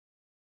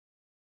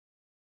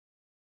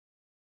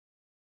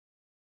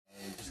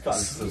Just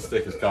cutting some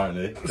stickers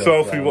currently. So,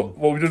 Alfie, what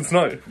are we doing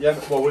tonight? Yeah,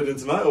 what we're doing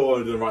tonight or what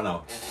we're doing right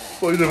now?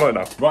 What are you doing right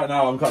now? Right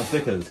now, I'm cutting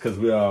stickers because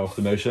we are off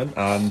the motion,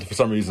 and for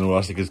some reason, all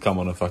our stickers come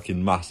on a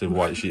fucking massive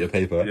white sheet of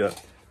paper. Yeah.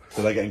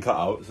 So they're getting cut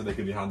out, so they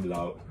can be handed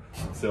out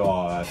to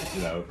our,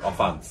 our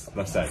fans.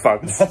 Let's say.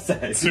 Fans. Let's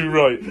say. Too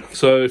right.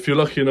 So, if you're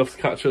lucky enough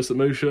to catch us at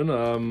Motion,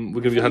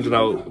 we're going to be handing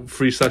out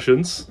free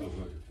sessions.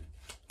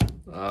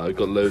 We've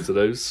got loads of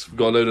those. We've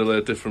got a load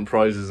of different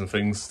prizes and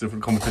things,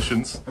 different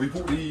competitions. Have you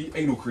bought the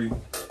anal cream?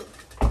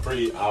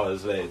 3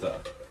 hours later.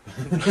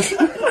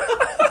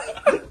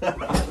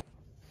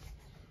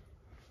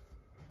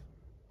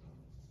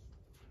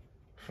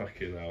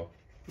 Fucking hell.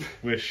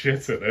 We're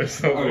shit at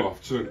this, aren't we? Oh,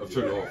 I've turned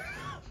it off.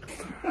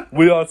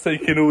 We are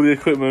taking all the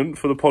equipment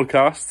for the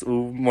podcast,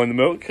 or Mind the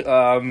Milk,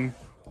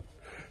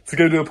 to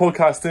go do a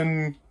podcast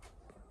in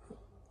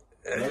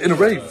a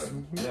rave.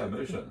 Yeah,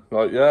 motion.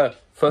 Right, yeah.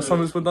 First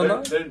time it's been done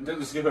that? Don't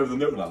just skip over the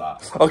milk like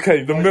that.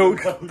 Okay, the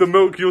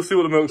milk, you'll see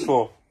what the milk's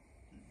for.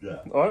 Yeah.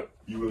 Alright?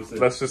 You will see.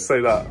 Let's just say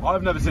that.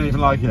 I've never seen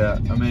anything like it.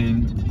 I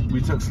mean, we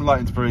took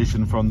slight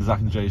inspiration from the Zach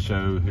and Jay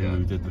show,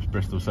 who did the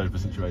Bristol sofa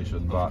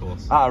situation. But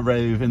at a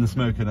rave in the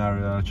smoking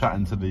area,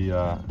 chatting to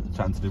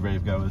the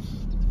rave goers.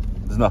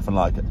 There's nothing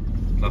like it.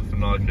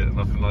 Nothing like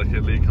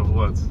it, Lee, a couple of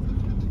words.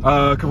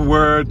 A couple of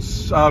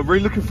words.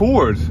 Really looking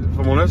forward, if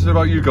I'm honest.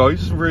 About you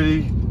guys,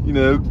 really,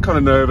 kind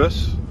of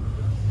nervous.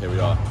 Here we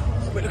are.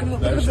 Wait, look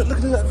at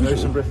that visual.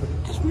 Motion Bristol.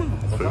 Just mad.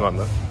 Pretty man,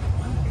 though.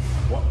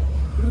 What?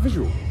 Look at the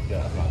visual.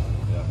 Yeah, that's right.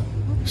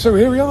 Yeah. So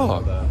here we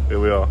are. Here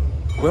we are.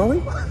 Where are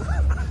we?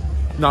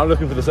 No, I'm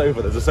looking for the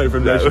sofa. There's a sofa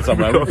in motion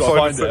somewhere. We've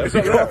got to find it.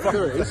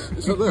 There it is.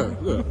 It's not there.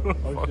 Look.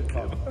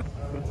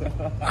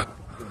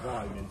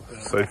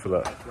 Safe for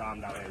that.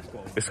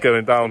 It's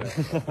going down.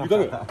 You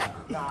done it?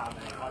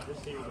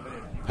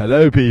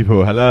 Hello,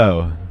 people.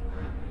 Hello.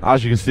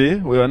 As you can see,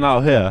 we are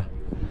now here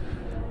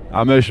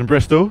at Motion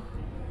Bristol.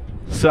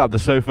 Set up the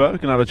sofa. We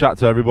can have a chat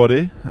to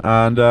everybody,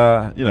 and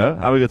have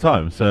a good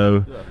time.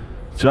 So,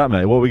 chat,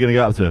 mate. What are we going to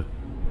get up to?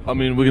 I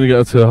mean, we're going to get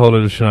up to a whole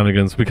load of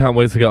shenanigans. We can't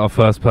wait to get our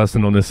first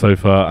person on this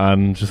sofa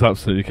and just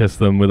absolutely kiss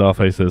them with our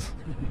faces.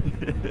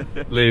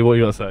 Lee, what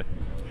you got to say?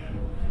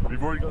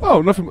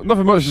 Oh,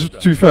 nothing much.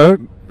 To be fair,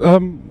 do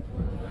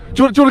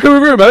you want to come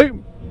over here, mate?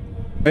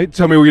 Hey,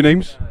 tell me all your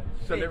names.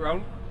 Send it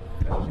round.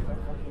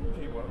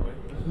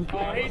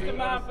 Oh, he's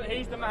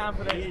the man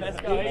for this. Let's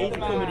go. He's the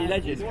comedy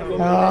legend.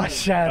 Oh,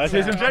 shit. Let's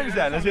hear some jokes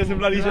then. Let's hear some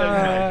bloody jokes.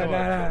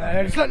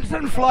 No. Just let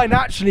them fly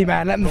naturally,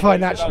 man. Let them fly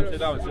naturally. Sit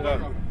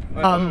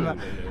down.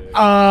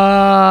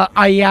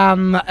 I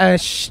am a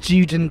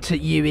student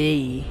at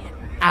UE,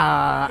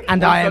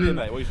 and I am.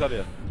 Mate? What are you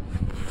studying?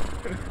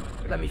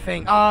 Let me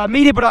think.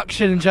 Media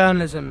production and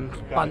journalism.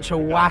 Bunch of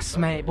wass,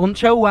 mate.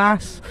 Bunch of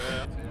wass.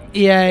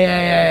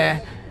 Yeah.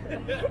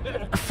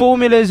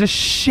 Formula's a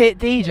shit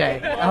DJ.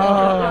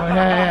 Oh,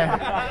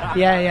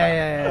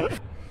 yeah.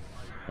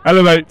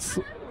 Hello, mates.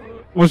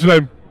 What's your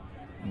name?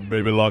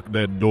 Baby, lock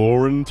that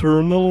door and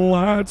turn the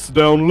lights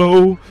down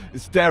low.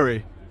 It's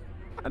Derry.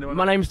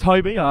 My name's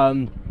Toby.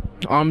 I'm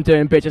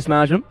doing business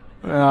management.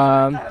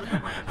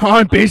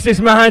 I'm business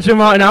manager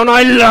right now, and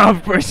I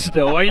love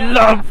Bristol.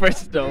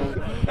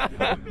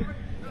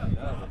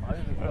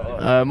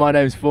 My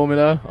name's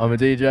Formula. I'm a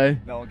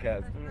DJ. No one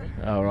cares.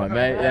 All right,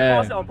 mate.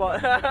 Yeah.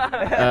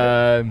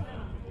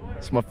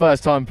 It's my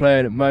first time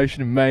playing at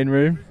Motion in main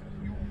room.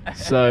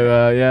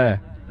 So yeah.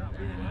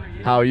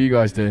 How are you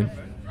guys doing?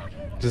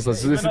 This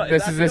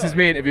is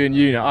me interviewing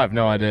you now. I have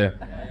no idea.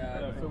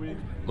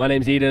 My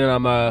name's Eden, and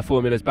I'm a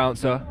Formula's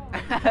bouncer.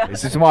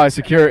 This is my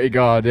security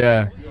guard,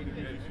 yeah.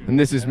 And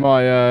this is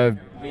my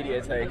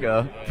media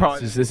taker.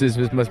 This is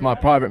my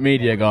private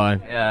media guy.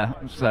 Yeah,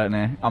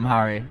 certainly. I'm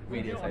Harry,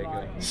 media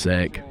taker.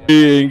 Sick.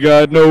 Ain't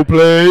got no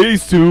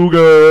place to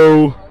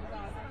go.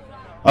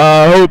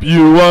 I hope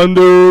you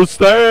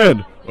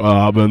understand.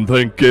 I've been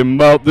thinking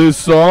about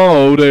this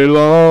all day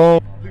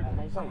long.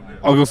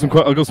 I've got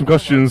some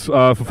questions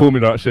for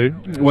Formula actually.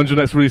 When's your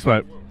next release,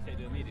 mate?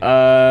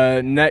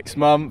 Next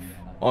month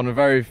on a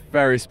very,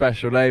 very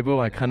special label.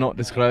 I cannot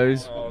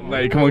disclose.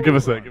 Mate, come on, give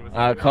us it.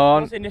 I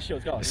can't.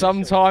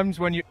 Sometimes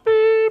when you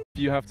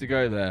have to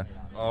go there.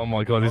 Oh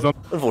my God, he's on.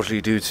 Unfortunately,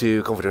 due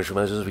to confidential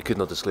measures, we could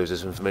not disclose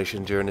this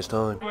information during this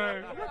time.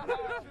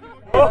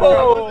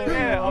 Oh,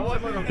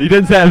 yeah. He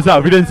didn't say it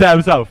himself.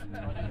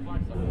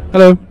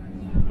 Hello.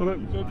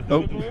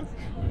 Oh.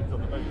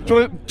 Do you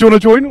want to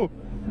join? Or?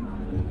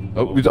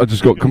 Oh, I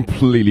just got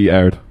completely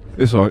aired.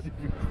 It's alright.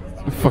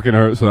 It fucking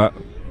hurts that.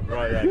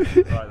 Right then.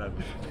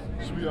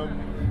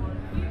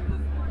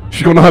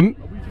 She gone hunt?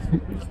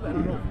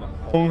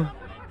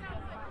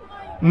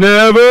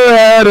 Never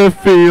had a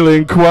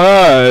feeling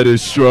quite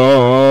as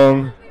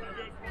strong.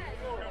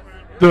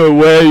 The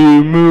way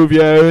you move,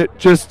 yeah, it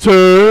just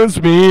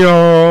turns me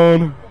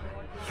on.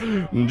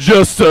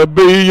 Just to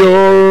be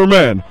your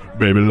man.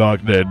 Baby,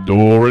 lock that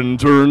door and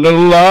turn the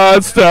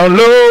lights down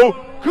low.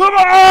 Come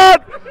on!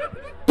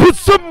 Put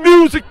some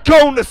music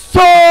on that's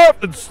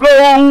soft and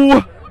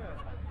slow.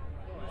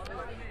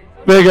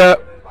 Big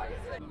up.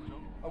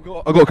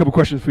 I've got a couple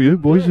questions for you,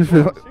 boys. I'm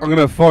going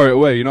to fire it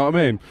away, you know what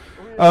I mean?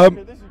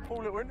 This is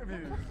cool little interview.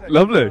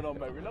 Lovely.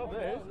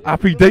 This.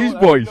 Happy days,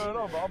 boys.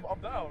 I'm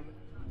down.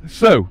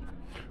 So,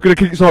 going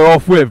to kick this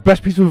off with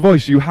best piece of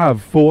advice you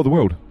have for the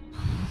world.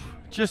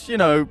 Just, you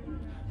know,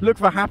 look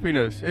for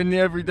happiness in the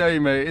everyday,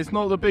 mate. It's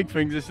not the big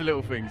things, it's the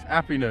little things.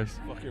 Happiness.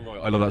 Fucking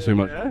right. I love that so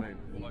much. Yeah?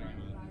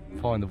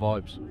 Find the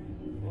vibes.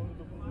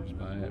 That's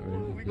about it,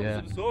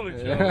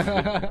 really.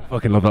 Yeah.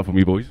 Fucking love that from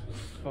you, boys.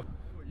 You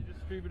just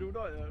streaming all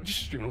night, though? Just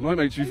stream all night,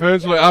 mate, to be fair.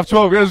 It's like half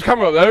 12. Yeah, there's a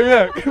camera up there,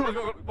 yeah. I've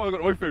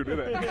got my food,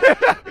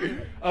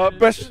 innit?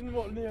 Best... Isn't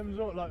what Liam's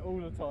on, like, all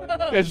the time.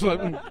 Yeah, just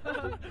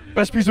like...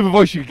 Best piece of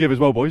advice you could give as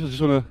well, boys. I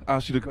just want to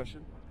ask you the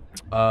question.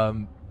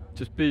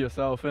 Just be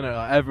yourself, innit?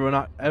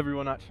 Like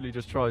everyone actually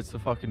just tries to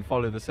fucking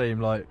follow the same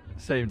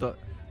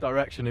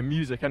direction in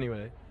music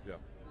anyway. Yeah.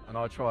 And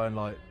I try and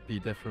like be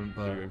different,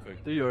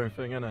 but do your own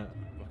thing, innit?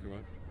 Fucking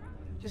right.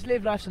 Just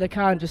live life so they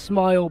can. Just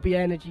smile, be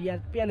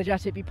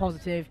energetic, be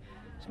positive.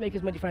 Just make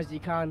as many friends as you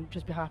can.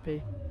 Just be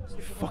happy.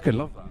 Fucking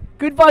love that.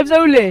 Good vibes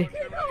only.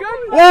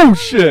 Oh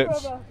shit!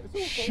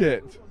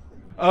 Shit.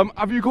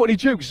 Have you got any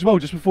jokes as well?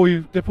 Just before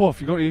you dip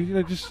off, you got any? You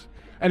know, just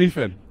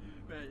anything.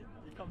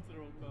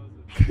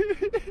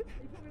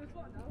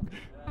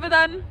 But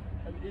then,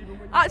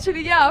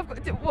 actually, yeah,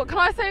 what can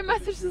I say? A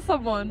message to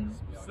someone?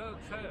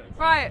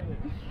 Right.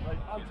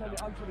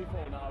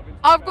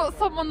 I've got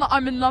someone that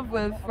I'm in love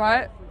with,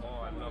 right?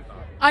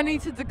 I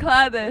need to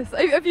declare this.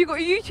 Have you got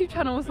a YouTube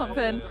channel or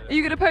something? Are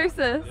you gonna post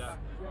this?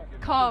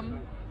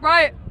 Come.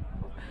 Right.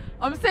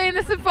 I'm saying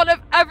this in front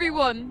of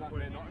everyone.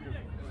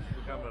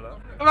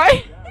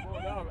 Right?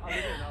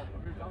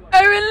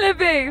 Owen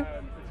Libby,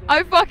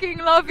 I fucking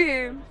love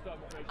you.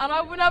 And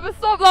I will never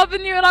stop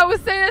loving you, and I will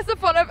say this in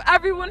front of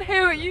everyone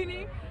here at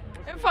uni,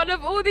 in front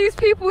of all these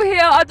people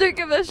here. I don't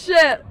give a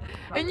shit.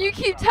 And you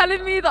keep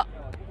telling me that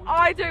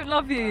I don't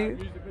love you.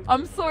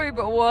 I'm sorry,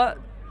 but what?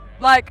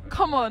 Like,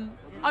 come on.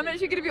 I'm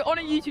actually going to be on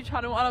a YouTube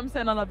channel and I'm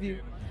saying I love you.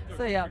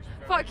 So yeah,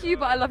 fuck you,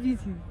 but I love you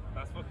too.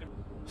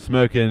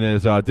 Smoking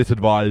is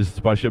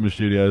disadvised by Shipment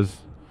Studios.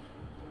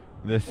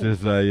 This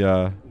is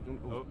a...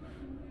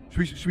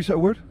 Should we set a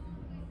word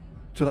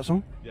to that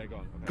song? Yeah, go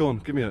on. Okay. Go on,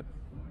 give me it.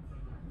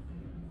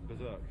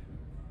 Berserk.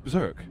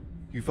 Berserk?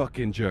 You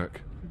fucking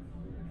jerk.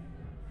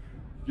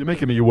 You're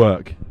making me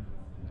work.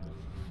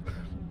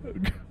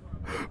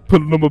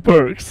 Putting on my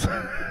perks.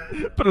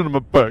 Putting on my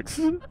perks.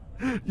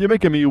 You're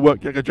making me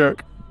work like a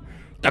jerk.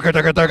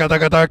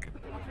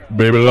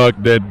 Baby, lock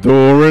that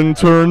door and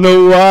turn the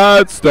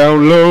lights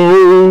down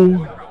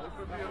low.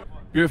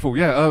 Beautiful,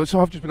 yeah. So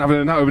I've just been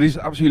having a night with these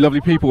absolutely lovely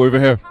people over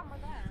here.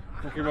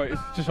 Okay, right,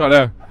 it's just right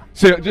there.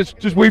 So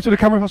just wave to the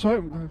camera, that's all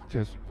right.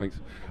 Cheers, thanks.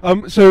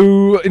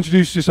 So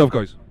introduce yourself,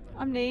 guys.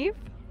 I'm Neve.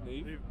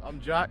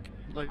 I'm Jack.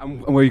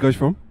 And where are you guys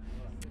from?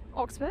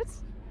 Oxford.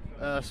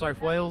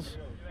 South Wales.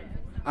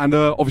 And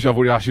obviously I've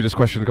already asked you this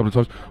question a couple of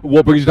times.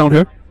 What brings you down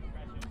here?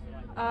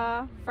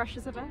 Fresh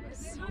as a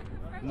best.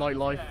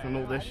 Nightlife and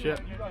all this shit.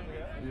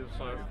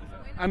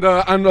 And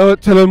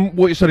tell them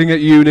what you're studying at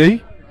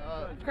uni.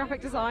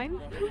 Graphic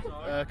design.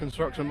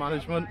 Construction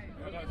management.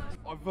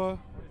 I've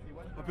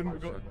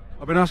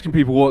been asking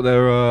people what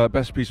their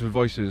best piece of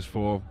advice is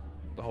for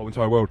the whole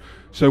entire world.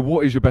 So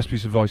what is your best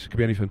piece of advice? It could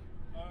be anything.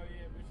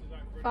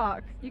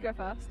 Fuck. You go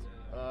first.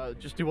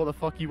 Just do what the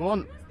fuck you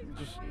want.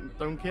 Just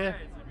don't care.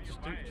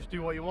 Just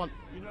do what you want.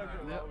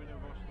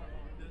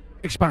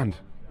 Expand.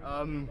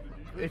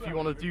 If you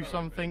want to do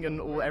something and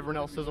all everyone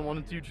else doesn't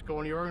want to do, just go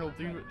on your own or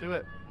do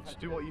it. Just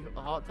do what the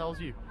heart tells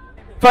you.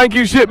 Thank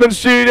you, Shipment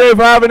Studio,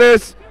 for having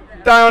us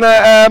down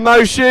at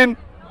Motion.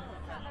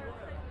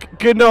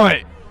 Good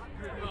night.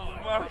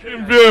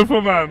 Fucking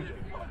beautiful, man.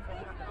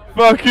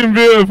 Fucking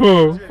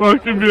beautiful.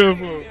 Fucking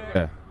beautiful.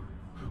 Yeah.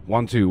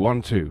 1 2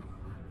 1 2.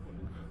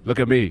 Look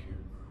at me.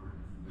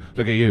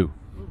 Look at you.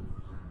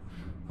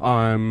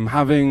 I'm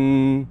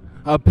having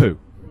a poo.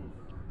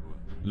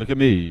 Look at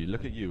me,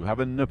 look at you,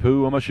 having a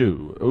poo on my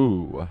shoe.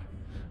 Ooh.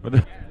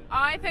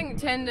 I think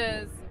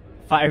Tinder's...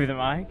 Fight over the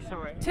mic,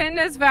 sorry.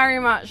 Tinder's very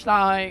much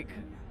like...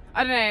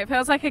 I don't know, it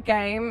feels like a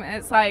game.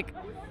 It's like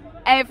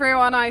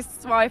everyone I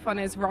swipe on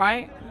is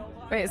right.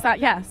 But it's that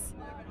yes.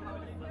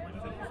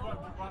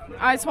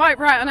 I swipe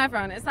right on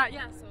everyone. Is that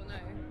yes or no?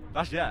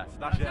 That's yes,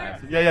 that's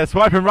yes. Yeah,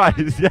 swiping right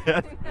is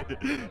yes.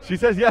 She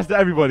says yes to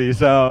everybody,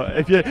 so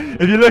if you're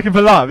looking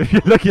for love,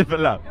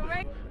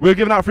 we're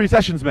giving out free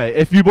sessions, mate.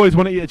 If you boys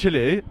want to eat a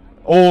chili,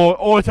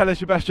 or tell us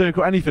your best joke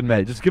or anything,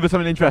 mate, just give us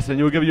something interesting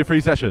and we'll give you a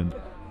free session.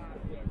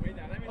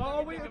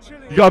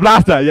 You got a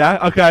blaster,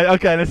 yeah?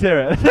 Okay, let's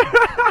hear it.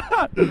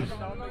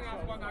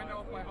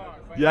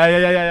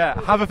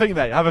 Yeah. Have a think,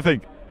 mate, have a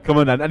think. Come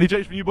on then. Any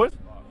jokes from you boys?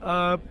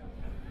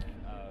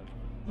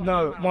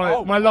 No,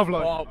 my love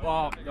life.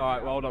 Alright,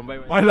 well, hold on,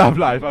 wait. My love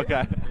life,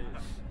 okay.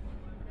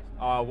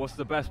 What's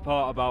the best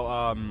part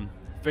about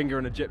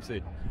fingering a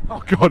gypsy?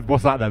 Oh God,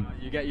 what's that then?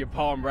 You get your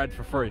palm read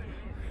for free.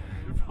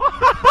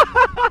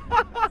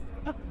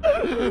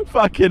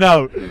 Fucking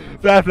hell.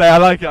 Fair play, I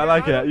like it. I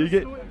like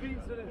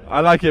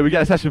it. We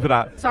get a session for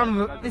that.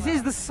 This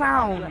is the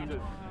sound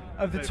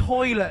of the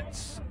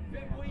toilets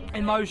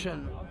in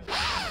motion.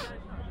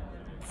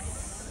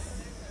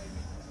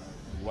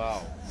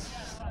 Wow.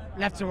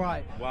 Left to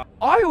right. Wow.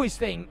 I always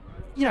think,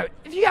 you know,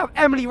 if you have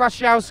Emily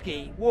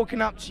Ratajkowski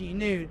walking up to you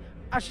nude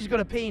and she's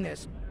got a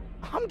penis,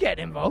 I'm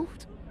getting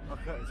involved.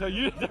 Okay, so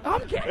you.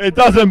 I'm getting. It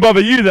doesn't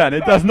bother you then.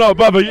 It does not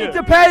bother you. It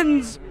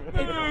depends.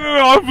 No,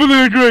 I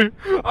fully agree.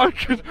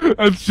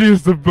 And she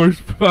is the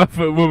most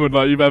perfect woman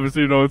like you've ever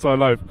seen in your entire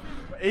life.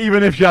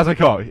 Even if she has a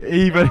cock.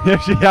 Even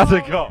if she has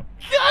a cock.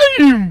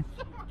 Game.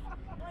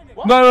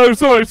 No,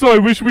 sorry.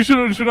 We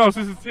shouldn't announce.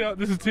 This is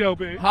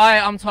TLB. Hi,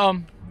 I'm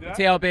Tom. Yeah?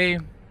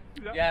 TLB.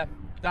 Yeah,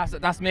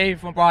 that's me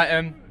from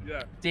Brighton.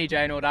 Yeah. DJ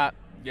and all that.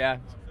 Yeah.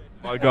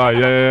 My guy.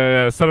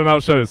 Yeah. Selling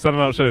out shows.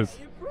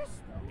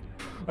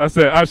 That's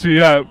it. Actually,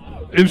 yeah.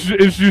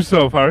 Introduce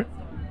yourself, Harry.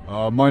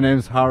 My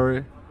name's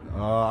Harry.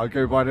 I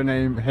go by the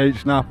name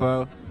H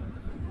Napper.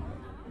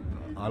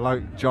 I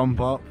like Jump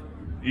Up.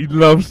 He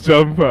loves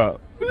Jump Up.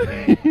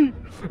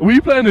 Were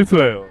you playing it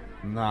today? Or?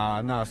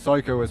 Nah,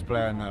 Psycho was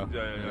playing though.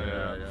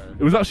 Yeah.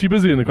 It was actually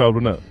busy in the crowd,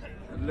 wasn't it?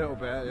 A little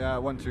bit, yeah,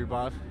 it wasn't too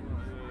bad.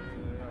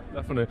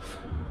 Definitely.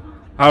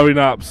 Harry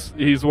Naps,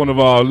 he's one of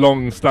our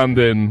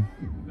long-standing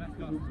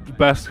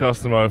best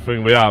customer I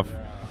think we have.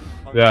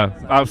 Yeah,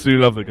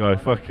 absolutely love the guy.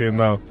 Fucking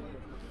now.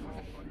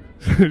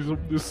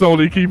 He's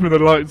solely keeping the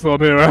lights on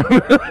here.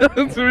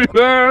 To be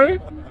fair.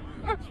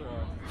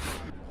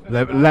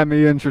 Let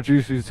me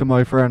introduce you to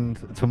my friend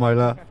to my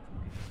left.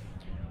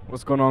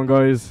 What's going on,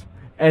 guys?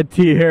 Ed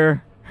T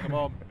here. Come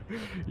on.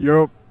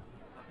 Europe.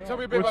 Tell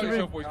me a bit about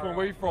yourself, boys. Come on,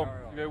 where are you from?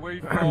 You know, where are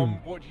you from?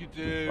 What do you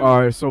do?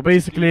 Alright, so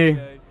basically,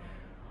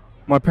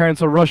 my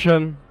parents are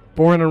Russian,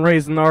 born and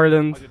raised in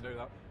Ireland. I didn't know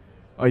that.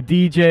 I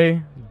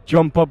DJ,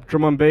 jump up,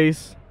 drum and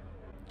bass,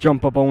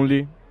 jump up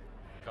only.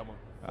 Come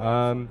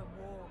on.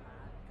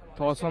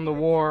 Thoughts on the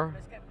war?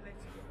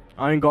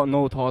 I ain't got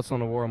no thoughts on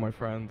the war, my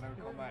friend.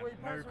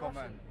 No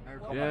comment.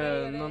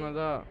 Yeah, none of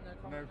that.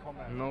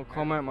 No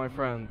comment, my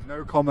friend.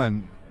 No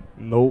comment.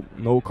 Nope,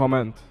 no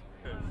comment.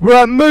 We're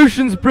at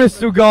Motions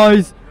Bristol,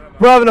 guys.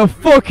 We're having a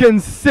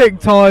fucking sick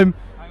time.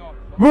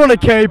 We're on a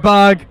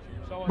K-bag.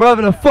 We're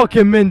having a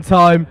fucking mint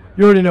time.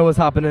 You already know what's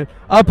happening.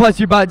 I'll pass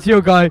you back to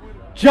your guy.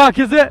 Jack,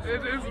 is it?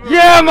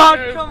 Yeah,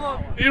 man, come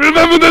on. You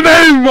remember the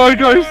name, my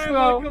guys?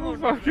 Oh,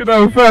 fucking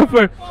hell, fair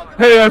play.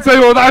 Hey, I tell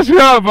you what, that's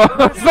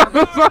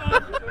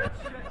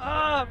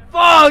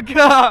Fuck!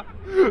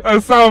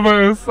 That's sound,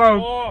 mate, that's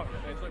sound.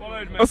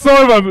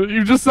 Sorry, man,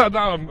 you've just sat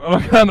down and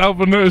I can't help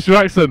but notice your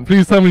accent.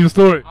 Please tell me your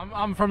story.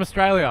 I'm from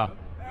Australia.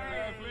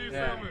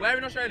 Yeah. Where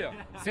in Australia?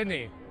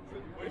 Sydney.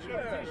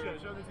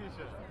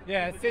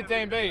 Yeah, Sid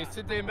D&B.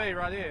 Sid D&B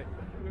right here.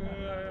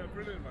 Yeah,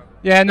 brilliant, man.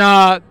 Yeah,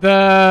 nah,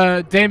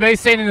 the D&B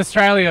scene in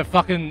Australia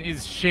fucking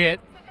is shit.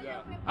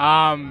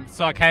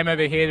 So I came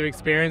over here to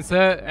experience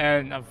it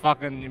and I'm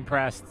fucking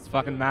impressed. It's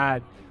fucking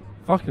mad.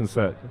 Fucking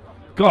sick.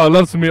 God, I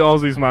love to meet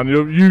Aussies, man.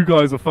 You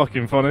guys are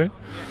fucking funny.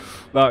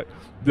 Like,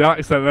 the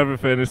accent and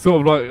everything, it's sort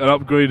of like an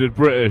upgraded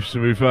British,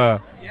 to be fair.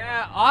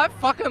 Yeah, I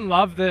fucking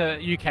love the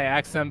UK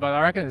accent, but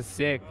I reckon it's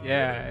sick.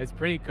 Yeah, it's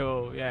pretty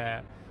cool.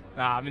 Yeah.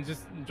 Nah, I've been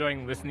just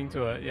enjoying listening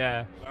to it.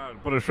 Yeah.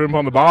 Put a shrimp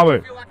on the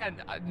barbie. I feel like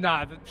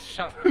nah,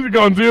 shut.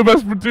 Go on, do your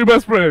best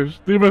British.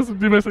 Do your best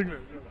English.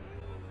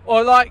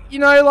 Or like, you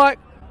know, like.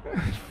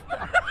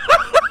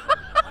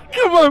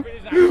 Come on.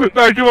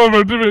 No, come on,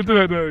 bro. Do it.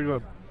 Come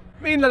on.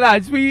 Me and the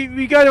lads,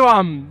 we go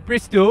to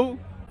Bristol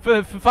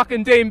for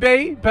fucking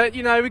D&B, but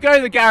you know we go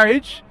to the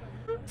garage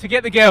to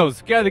get the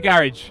girls. Go to the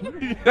garage.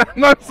 Yeah,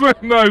 nice,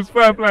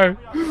 fair play.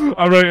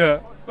 I rate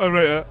it. You know what I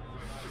mean?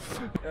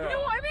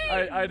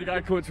 I had a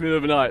guy come up to me the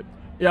other night.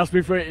 He asked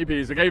me for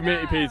 80p's. I gave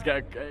him 80p's.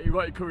 He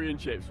wanted curry and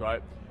chips,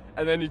 right?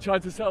 And then he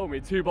tried to sell me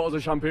 2 bottles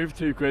of shampoo for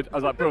 £2. I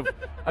was like, bro,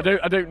 I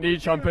don't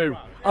need shampoo.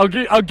 I'll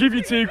give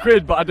you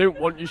 £2, but I don't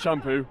want your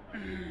shampoo.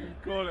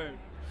 Call it.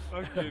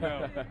 Okay,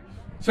 now.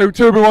 So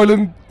Turbo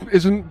Island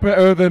isn't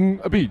better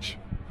than a beach?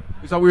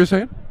 Is that what you're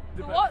saying?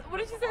 What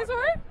did you say,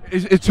 sorry?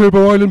 Is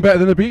Turbo Island better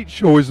than a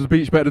beach, or is the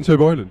beach better than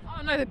Turbo Island?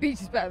 Oh no, the beach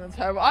is better than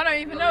Turbo. I don't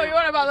even know what you're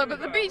on about that, but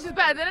the beach is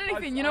better than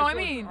anything, you know what I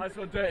mean? I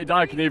saw Dirty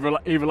Dyke and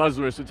Eva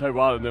Lazarus at Turbo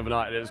Island the other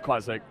night, and it was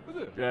quite sick.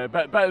 Yeah,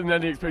 better than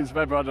any experience I've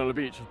ever had on a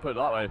beach, let's put it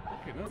that way.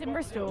 It's in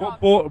Bristol.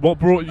 What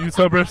brought you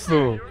to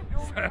Bristol?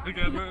 Say it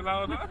again a little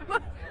louder.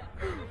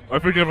 I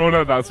think everyone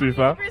heard that, to be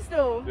fair.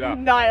 Bristol. Yeah.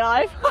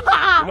 Nightlife.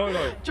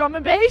 Nightlife. Drum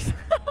and bass.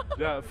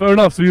 Yeah, fair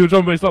enough. So you're a drum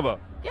and bass lover?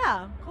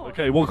 Yeah, of course.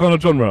 Okay, what kind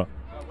of genre?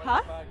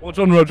 Huh? What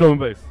genre of drum and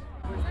bass?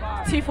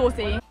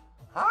 240.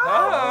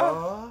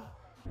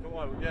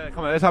 Yeah,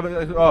 come on, let's have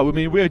it. Oh, I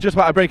mean, we're just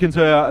about to break into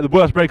the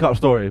worst breakup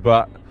story,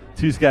 but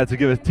too scared to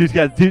give us, too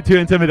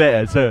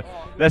intimidated. So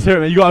let's hear it,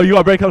 man. You got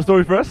a breakup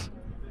story for us?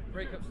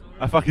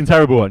 A fucking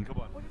terrible one.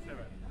 Come on.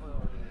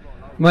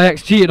 My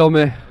ex cheated on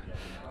me.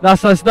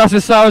 That's as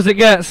sour as it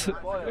gets.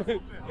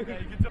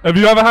 Have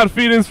you ever had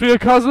feelings for your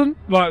cousin?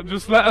 Like,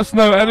 just let us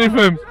know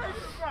anything.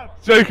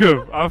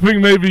 Jacob, I think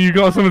maybe you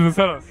got something to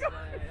tell us.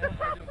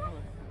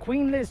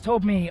 Queen Liz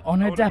told me on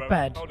her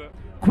deathbed.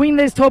 Queen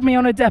Liz told me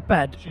on her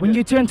deathbed, when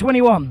you turn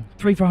 21,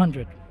 3 for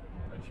 100.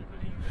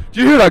 Do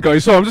you hear that,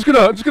 guys? So I'm just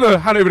gonna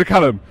hand over to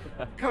Callum.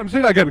 Callum,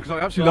 say that again because I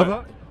absolutely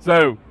love that.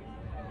 So,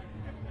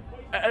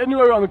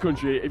 anywhere around the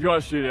country, if you're at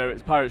a studio,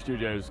 it's Pirate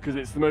Studios because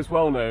it's the most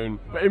well-known.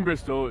 But in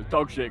Bristol, it's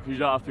dog shit because you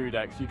don't have 3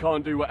 decks. You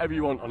can't do whatever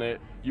you want on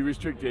it. You're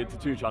restricted to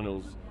 2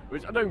 channels,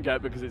 which I don't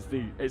get because it's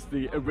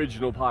the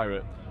original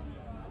Pirate.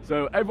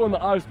 So everyone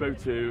that I've spoke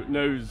to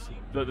knows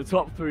that the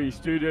top 3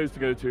 studios to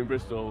go to in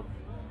Bristol: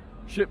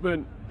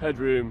 Shipment,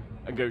 Headroom,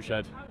 and Goat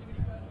Shed.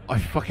 I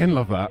fucking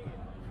love that.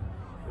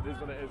 It is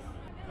what it is.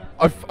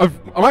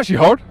 I'm actually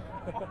hard.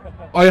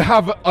 I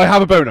have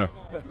a boner.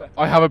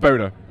 I have a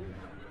boner.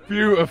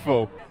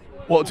 Beautiful.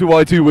 What do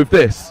I do with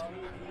this?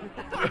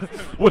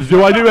 What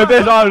do I do with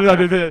this?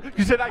 Can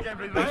you say that again,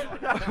 please,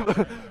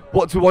 mate?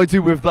 What do I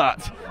do with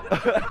that?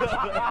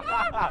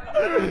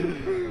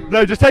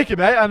 No, just take it,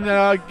 mate, and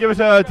give us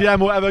a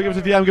DM or whatever. Give us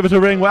a DM, give us a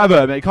ring,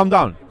 whatever, mate. Calm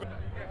down.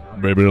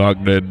 Maybe lock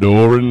that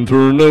door and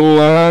turn the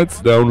lights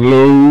down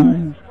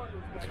low.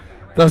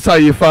 That's how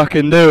you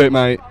fucking do it,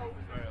 mate.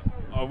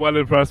 Oh, well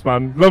impressed,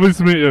 man. Lovely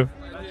to meet you.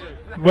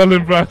 Well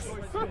impressed.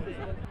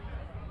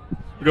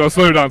 We got to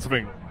slow down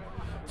something.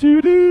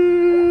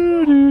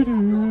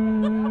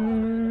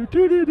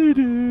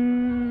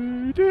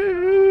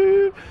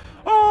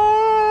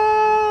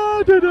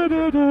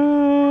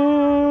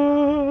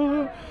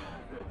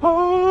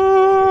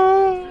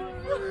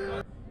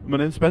 My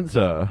name's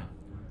Spencer.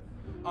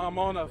 I'm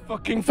on a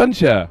fucking fence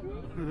chair.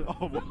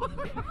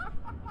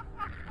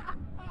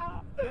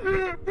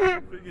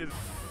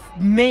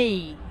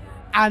 Me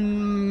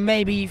and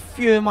maybe a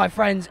few of my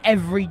friends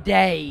every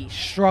day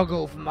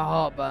struggle from a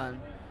heartburn.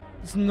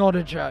 It's not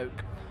a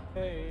joke.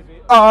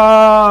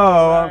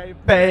 Oh,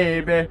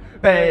 baby,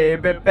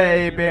 baby,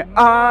 baby,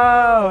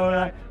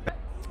 oh.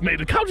 Mate,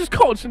 the couch is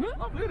cold, isn't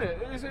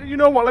it? You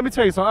know what? Let me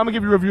tell you something. I'm gonna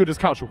give you a review of this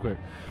couch real quick.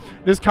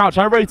 This couch,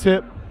 I rate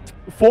it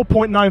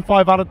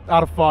 4.95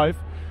 out of 5.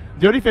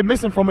 The only thing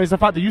missing from it is the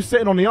fact that you're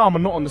sitting on the arm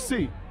and not on the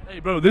seat. Hey,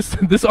 bro,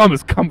 this arm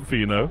is comfy,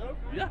 you know.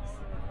 Yes.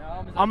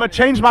 I'm gonna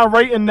change my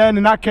rating then.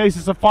 In that case,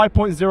 it's a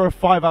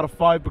 5.05 out of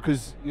 5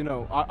 because you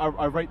know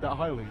I rate that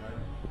highly.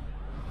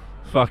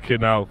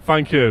 Fucking hell.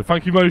 Thank you,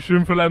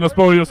 Motion, for letting us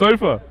borrow your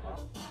sofa.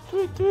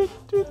 No,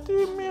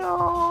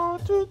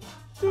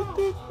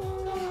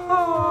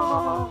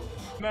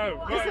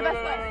 look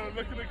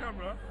at the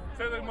camera.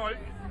 Say the mic.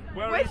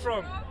 Where are you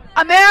from?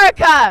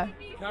 America!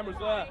 Camera's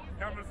there.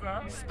 Camera's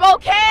there.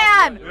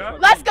 Spokane! Yeah.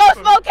 Let's go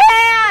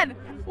Spokane!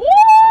 Woo!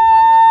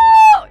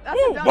 That's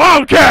Woo!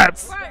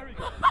 Wildcats!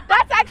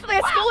 That's actually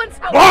a school in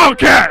Spokane.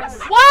 Wildcats!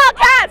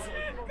 Wildcats!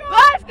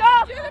 Let's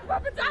go! Do the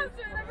proper dance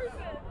and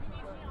everything.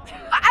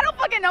 I don't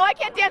fucking know. I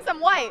can't dance. I'm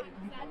white.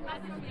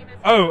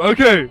 Oh,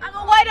 okay. I'm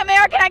a white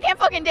American. I can't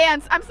fucking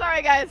dance. I'm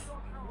sorry, guys.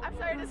 I'm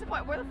sorry to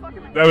disappoint. Where the fuck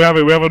am I? There we have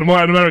it. We have a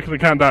white American that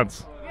can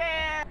dance.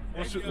 Yeah.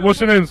 What's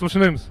your names? What's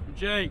your names?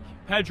 Jake,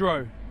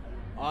 Pedro.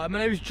 My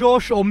name's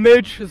Josh, or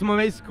Midge, as my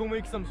mates call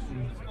me, because I'm...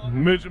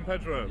 Midge and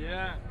Pedro.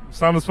 Yeah.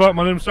 Sound as fuck.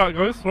 My name's Jack,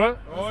 guys. Right?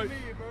 Alright.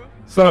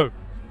 So,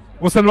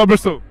 what's that about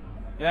Bristol?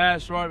 Yeah,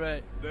 it's right,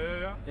 mate.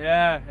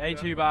 Yeah, ain't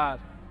too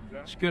bad.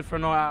 It's good for a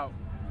night out.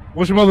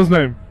 What's your mother's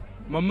name?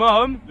 My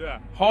mum? Yeah.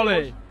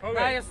 Holly.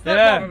 Hey, your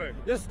stepmom. Yeah.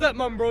 Your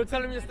stepmom, bro.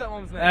 Tell him your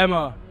stepmom's name.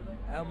 Emma.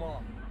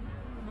 Emma.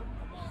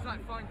 She's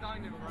like fine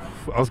dining,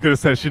 bro. I was gonna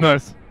say, she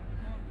nice.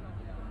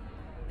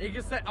 He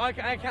can say, I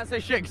can't say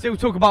shit because he'll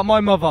talk about my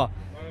mother.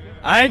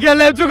 I ain't gonna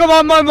let him talk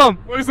about my mum.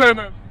 What are you saying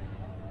then?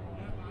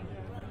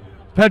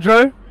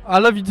 Pedro, I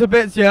love you to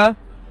bits, yeah?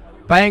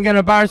 But I ain't gonna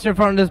embarrass you in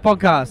front of this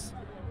podcast.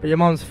 But your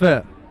mum's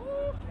fit.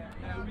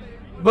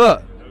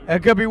 But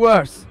it could be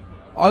worse.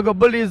 I got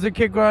bullied as a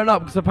kid growing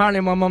up because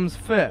apparently my mum's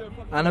fit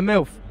and a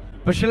MILF.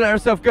 But she let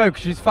herself go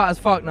because she's fat as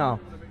fuck now.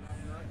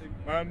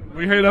 Man,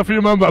 we hate that for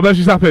your mum, but I bet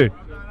she's happy.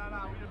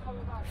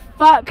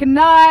 Fuck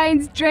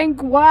nines,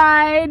 drink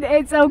wine,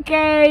 it's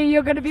okay,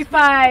 you're gonna be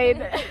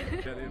fine.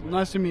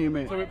 Nice to meet you,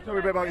 mate. Tell me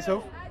a bit about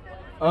yourself.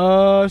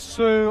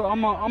 So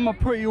I'm a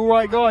pretty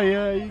alright guy,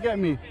 yeah, you get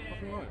me?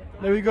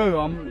 There we go,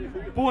 I'm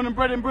born and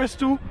bred in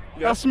Bristol,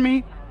 that's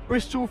me.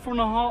 Bristol from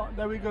the heart,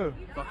 there we go.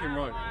 Fucking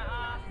right.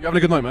 You having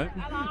a good night, mate?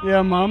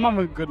 Yeah, man, I'm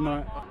having a good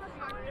night.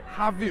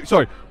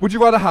 Would you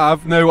rather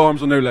have no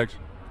arms or no legs?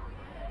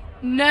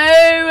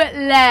 No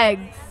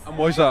legs. And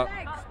why is that?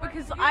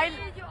 Because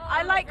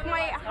I like my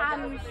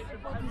hands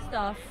and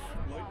stuff.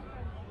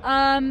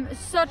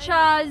 Such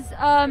as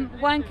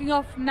wanking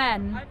off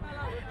men.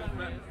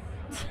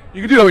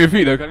 You can do that with your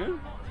feet though, can you?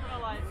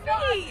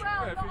 Feet!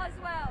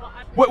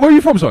 Where are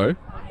you from, sorry?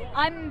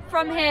 I'm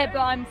from here, but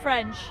I'm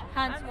French,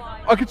 hence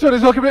why. I can tell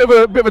there's like a bit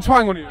of a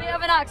twang on you. Bit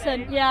of an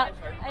accent, yeah.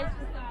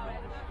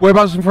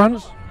 Whereabouts in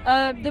France?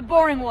 The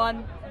boring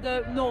one,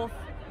 the north.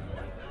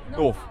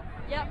 North.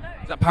 Yep.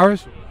 Is that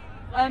Paris?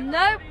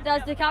 No,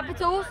 that's the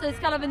capital, so it's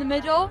kind of in the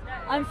middle.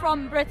 I'm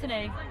from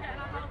Brittany.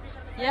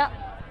 Yep.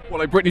 What,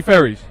 like Brittany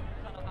Ferries?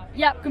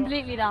 Yep,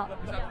 completely that.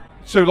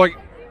 So like,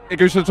 it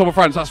goes to the top of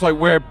France, that's like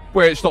where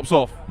it stops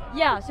off?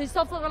 Yeah, so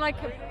stuff like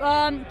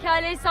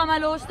Calais,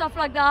 Saint-Malo, stuff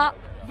like that.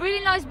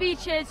 Really nice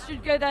beaches,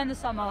 should go there in the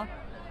summer.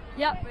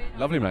 Yep.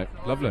 Lovely, mate,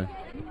 lovely.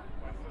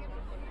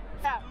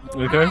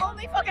 Okay.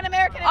 Only fucking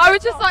American. I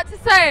would just like to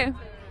say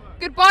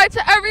goodbye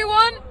to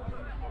everyone.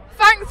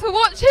 Thanks for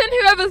watching,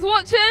 whoever's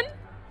watching.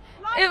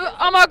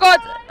 Oh my god,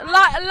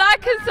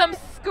 like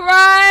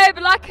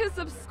and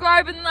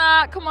subscribe, and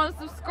that. Come on,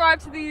 subscribe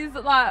to these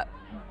like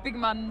big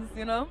mans,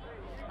 you know.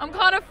 I'm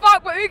kind of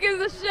fucked, but who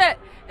gives a shit?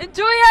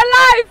 Enjoy your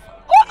life.